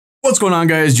What's going on,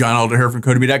 guys? John Alder here from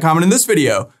Codemy.com, and in this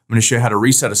video, I'm going to show you how to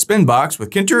reset a Spinbox with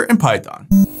Tkinter and Python.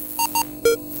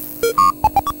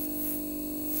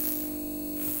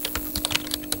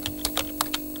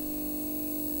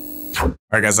 All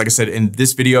right, guys, like I said, in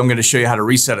this video, I'm going to show you how to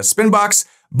reset a Spinbox.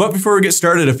 But before we get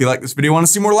started, if you like this video and want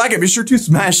to see more like it, be sure to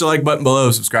smash the like button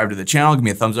below, subscribe to the channel, give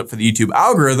me a thumbs up for the YouTube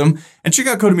algorithm, and check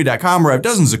out Codemy.com, where I have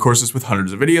dozens of courses with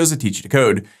hundreds of videos that teach you to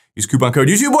code. Use coupon code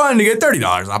YouTube1 to get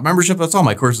 $30 off membership. That's all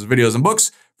my courses, videos, and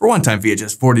books for one-time fee at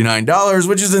just $49,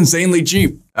 which is insanely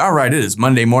cheap. All right, it is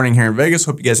Monday morning here in Vegas.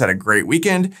 Hope you guys had a great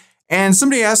weekend. And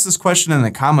somebody asked this question in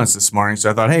the comments this morning, so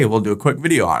I thought, hey, we'll do a quick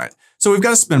video on it. So we've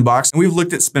got a Spinbox, and we've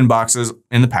looked at Spinboxes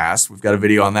in the past. We've got a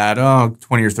video on that,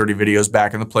 20 or 30 videos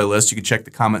back in the playlist. You can check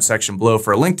the comment section below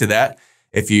for a link to that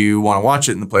if you want to watch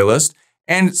it in the playlist.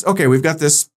 And it's, okay, we've got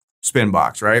this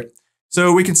Spinbox, right?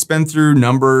 So we can spin through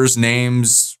numbers,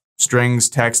 names, strings,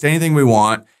 text, anything we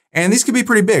want. And these could be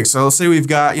pretty big. So let's say we've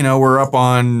got, we're up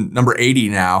on number 80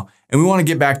 now, and we want to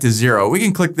get back to 0. We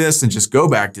can click this and just go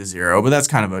back to 0, but that's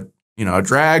kind of a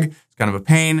drag. It's kind of a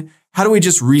pain. How do we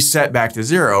just reset back to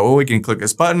 0? Well, we can click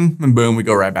this button and boom, we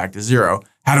go right back to 0.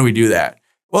 How do we do that?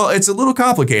 Well, it's a little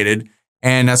complicated,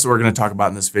 and that's what we're going to talk about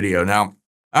in this video. Now,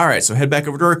 all right, so head back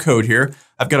over to our code here.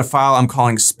 I've got a file I'm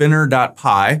calling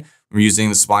spinner.py. We're using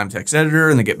the Sublime text editor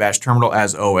and the Git bash terminal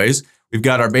as always. We've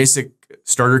got our basic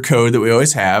starter code that we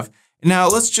always have. And now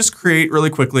let's just create really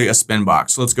quickly a Spinbox.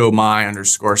 So let's go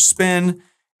my_spin,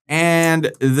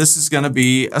 and this is going to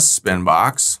be a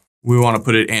Spinbox. We want to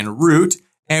put it in root.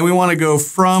 And we want to go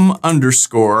from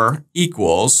 _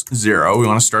 equals 0. We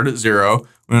want to start at 0.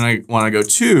 We want to go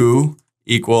to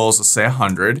equals, let's say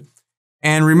 100.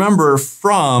 And remember,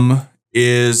 from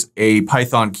is a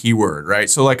Python keyword, right?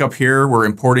 So like up here, we're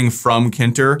importing from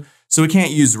Tkinter. So we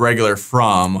can't use regular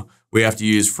from. We have to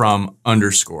use from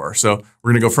 _. So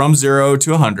we're going to go from 0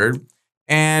 to 100.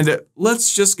 And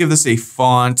let's just give this a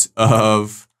font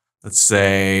of, let's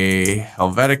say,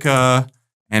 Helvetica.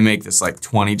 And make this like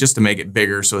 20 just to make it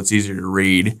bigger so it's easier to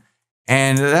read.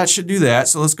 And that should do that.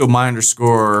 So let's go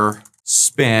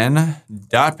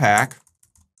my_spin.pack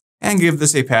and give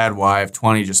this a pad Y of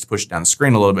 20 just to push it down the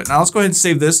screen a little bit. Now let's go ahead and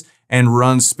save this and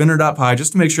run spinner.py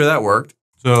just to make sure that worked.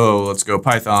 So let's go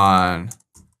Python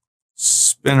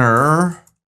spinner.py.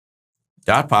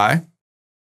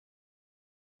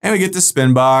 And we get the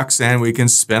Spinbox and we can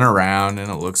spin around and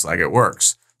it looks like it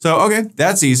works. So, okay,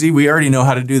 that's easy. We already know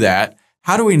how to do that.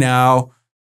 How do we now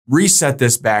reset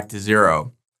this back to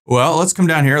 0? Well, let's come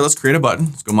down here. Let's create a button.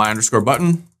 Let's go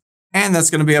my_button. And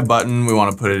that's going to be a button. We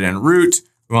want to put it in root.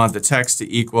 We want the text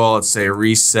to equal, let's say,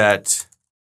 reset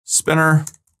spinner.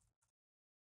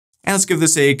 And let's give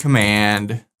this a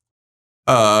command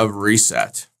of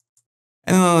reset.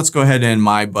 And then let's go ahead and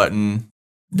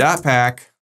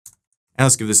my_button.pack. And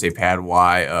let's give this a pad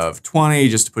Y of 20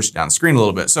 just to push it down the screen a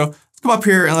little bit. So let's come up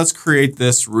here and let's create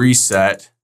this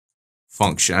reset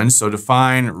function. So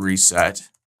define reset.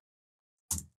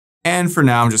 And for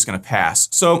now, I'm just going to pass.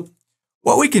 So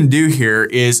what we can do here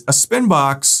is a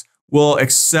Spinbox will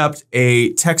accept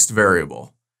a text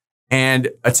variable. And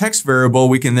a text variable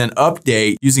we can then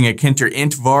update using a Tkinter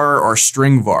int var or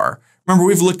string var. Remember,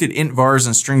 we've looked at int vars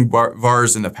and string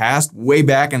vars in the past, way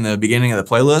back in the beginning of the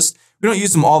playlist. We don't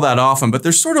use them all that often, but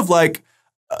they're sort of like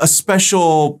a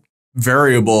special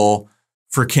variable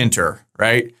for Tkinter,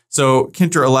 right? So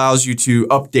Tkinter allows you to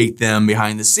update them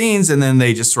behind the scenes, and then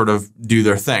they just sort of do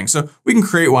their thing. So we can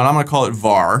create one. I'm going to call it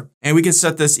var, and we can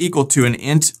set this equal to an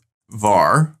int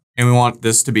var, and we want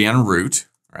this to be on root,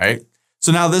 right?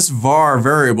 So now this var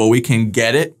variable, we can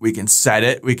get it, we can set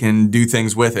it, we can do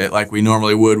things with it like we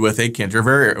normally would with a Tkinter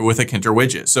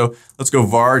widget. So let's go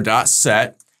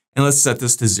var.set, and let's set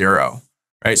this to 0,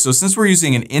 right? So since we're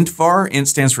using an int var, int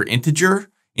stands for integer.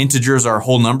 Integers are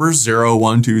whole numbers, 0,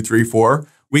 1, 2, 3, 4.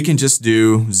 We can just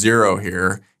do 0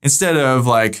 here instead of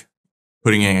like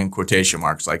putting it in quotation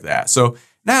marks like that. So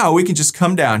now we can just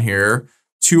come down here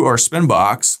to our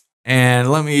Spinbox,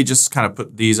 and let me just kind of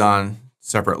put these on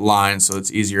separate lines so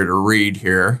it's easier to read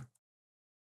here.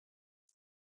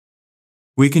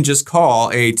 We can just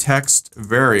call a text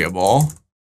variable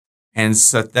and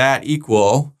set that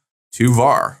equal to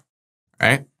var,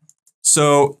 right?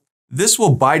 So this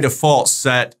will by default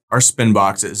set our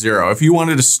Spinbox at 0. If you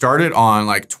wanted to start it on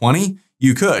like 20,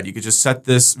 you could. You could just set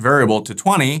this variable to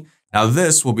 20. Now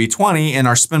this will be 20 and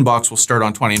our Spinbox will start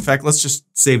on 20. In fact, let's just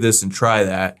save this and try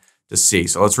that to see.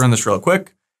 So let's run this real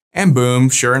quick and boom,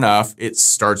 sure enough, it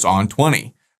starts on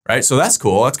 20, right? So that's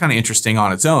cool. That's kind of interesting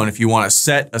on its own. If you want to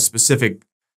set a specific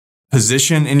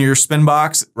position in your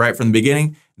Spinbox right from the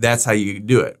beginning, that's how you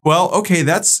do it. Well, okay,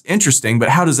 that's interesting, but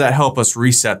how does that help us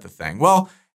reset the thing? Well,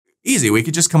 easy. We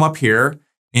could just come up here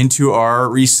into our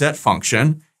reset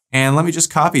function, and let me just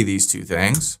copy these two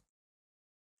things.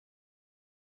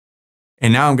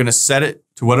 And now I'm going to set it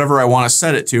to whatever I want to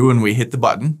set it to when we hit the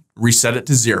button, reset it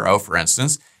to 0, for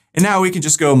instance. And now we can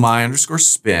just go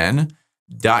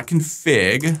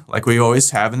my_spin.config like we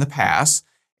always have in the past.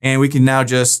 And we can now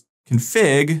just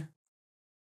config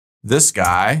this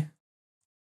guy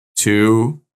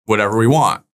to whatever we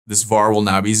want. This var will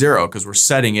now be 0 because we're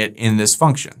setting it in this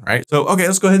function, right? So, okay,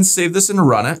 let's go ahead and save this and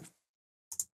run it.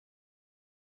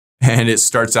 And it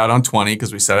starts out on 20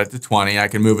 because we set it to 20. I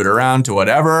can move it around to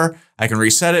whatever. I can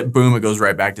reset it. Boom, it goes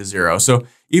right back to 0. So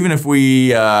even if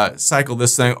we cycle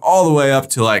this thing all the way up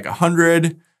to like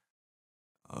 100,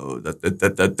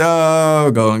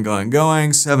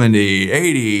 going, 70,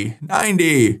 80,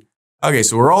 90. Okay,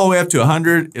 so we're all the way up to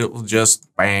 100. It will just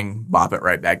bang, bop it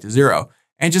right back to 0.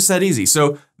 And just that easy.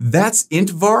 So that's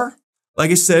int var. Like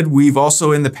I said, we've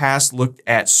also in the past looked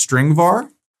at string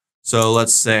var. So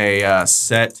let's say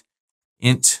set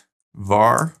int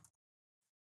var.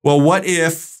 Well, what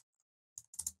if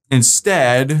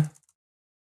instead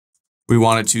we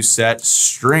wanted to set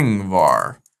string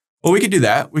var? Well, we could do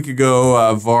that. We could go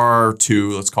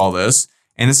var2, let's call this,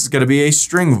 and this is going to be a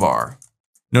string var.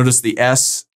 Notice the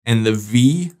S and the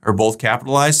V are both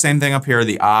capitalized. Same thing up here,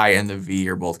 the I and the V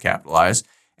are both capitalized.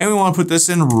 And we want to put this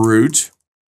in root.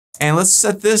 And let's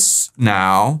set this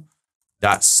now,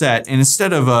 dot set, and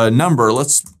instead of a number,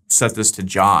 let's set this to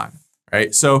John,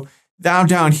 right? So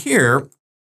down here,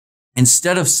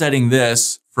 instead of setting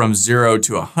this from 0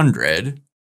 to 100,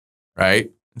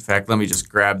 right? In fact, let me just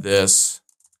grab this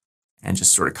and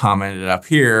just sort of comment it up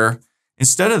here.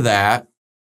 Instead of that,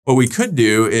 what we could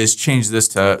do is change this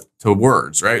to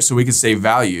words, right? So we could say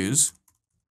values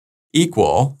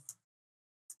equal,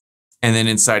 and then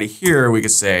inside of here, we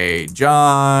could say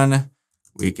John,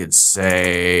 we could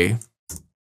say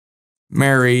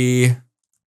Mary,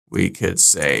 we could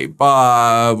say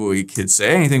Bob, we could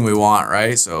say anything we want,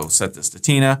 right? So set this to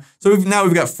Tina. So now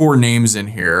we've got 4 names in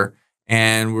here,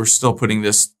 and we're still putting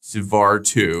this to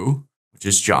var2, which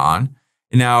is John.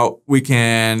 And now we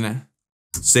can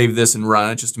save this and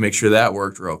run it just to make sure that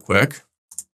worked real quick.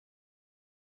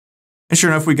 And sure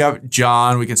enough, we got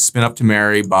John. We can spin up to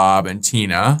Mary, Bob, and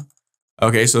Tina.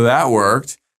 Okay, so that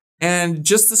worked. And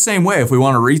just the same way, if we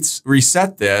want to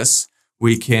reset this,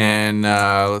 we can,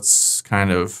 let's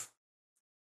kind of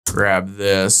grab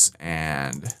this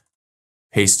and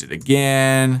paste it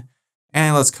again.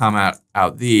 And let's comment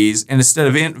out these. And instead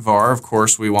of int var, of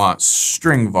course, we want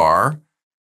string var.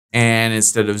 And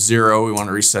instead of 0, we want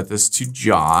to reset this to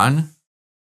John.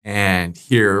 And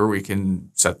here we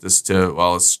can set this to,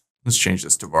 well, let's change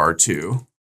this to var2,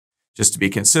 just to be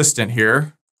consistent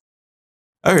here.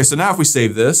 Okay, so now if we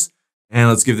save this, and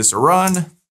let's give this a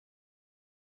run.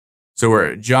 So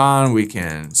we're at John, we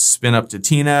can spin up to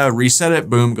Tina, reset it,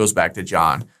 boom, goes back to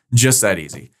John. Just that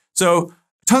easy. So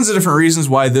tons of different reasons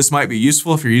why this might be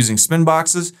useful if you're using spin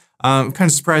boxes. I'm kind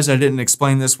of surprised I didn't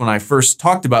explain this when I first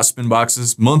talked about spin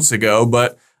boxes months ago,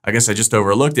 but I guess I just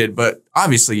overlooked it. But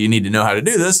obviously you need to know how to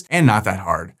do this, and not that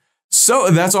hard.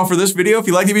 So that's all for this video. If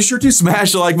you liked it, be sure to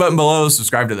smash the like button below,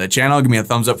 subscribe to the channel, give me a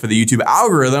thumbs up for the YouTube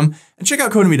algorithm, and check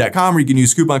out Codemy.com where you can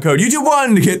use coupon code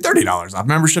YouTube1 to get $30 off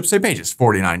membership. Save pages,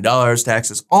 $49 to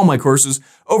access all my courses,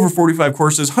 over 45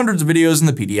 courses, hundreds of videos, and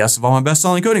the PDFs of all my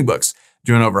best-selling coding books.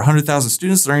 Join over 100,000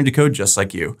 students learning to code just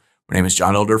like you. My name is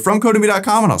John Elder from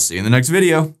Codemy.com, and I'll see you in the next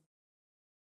video.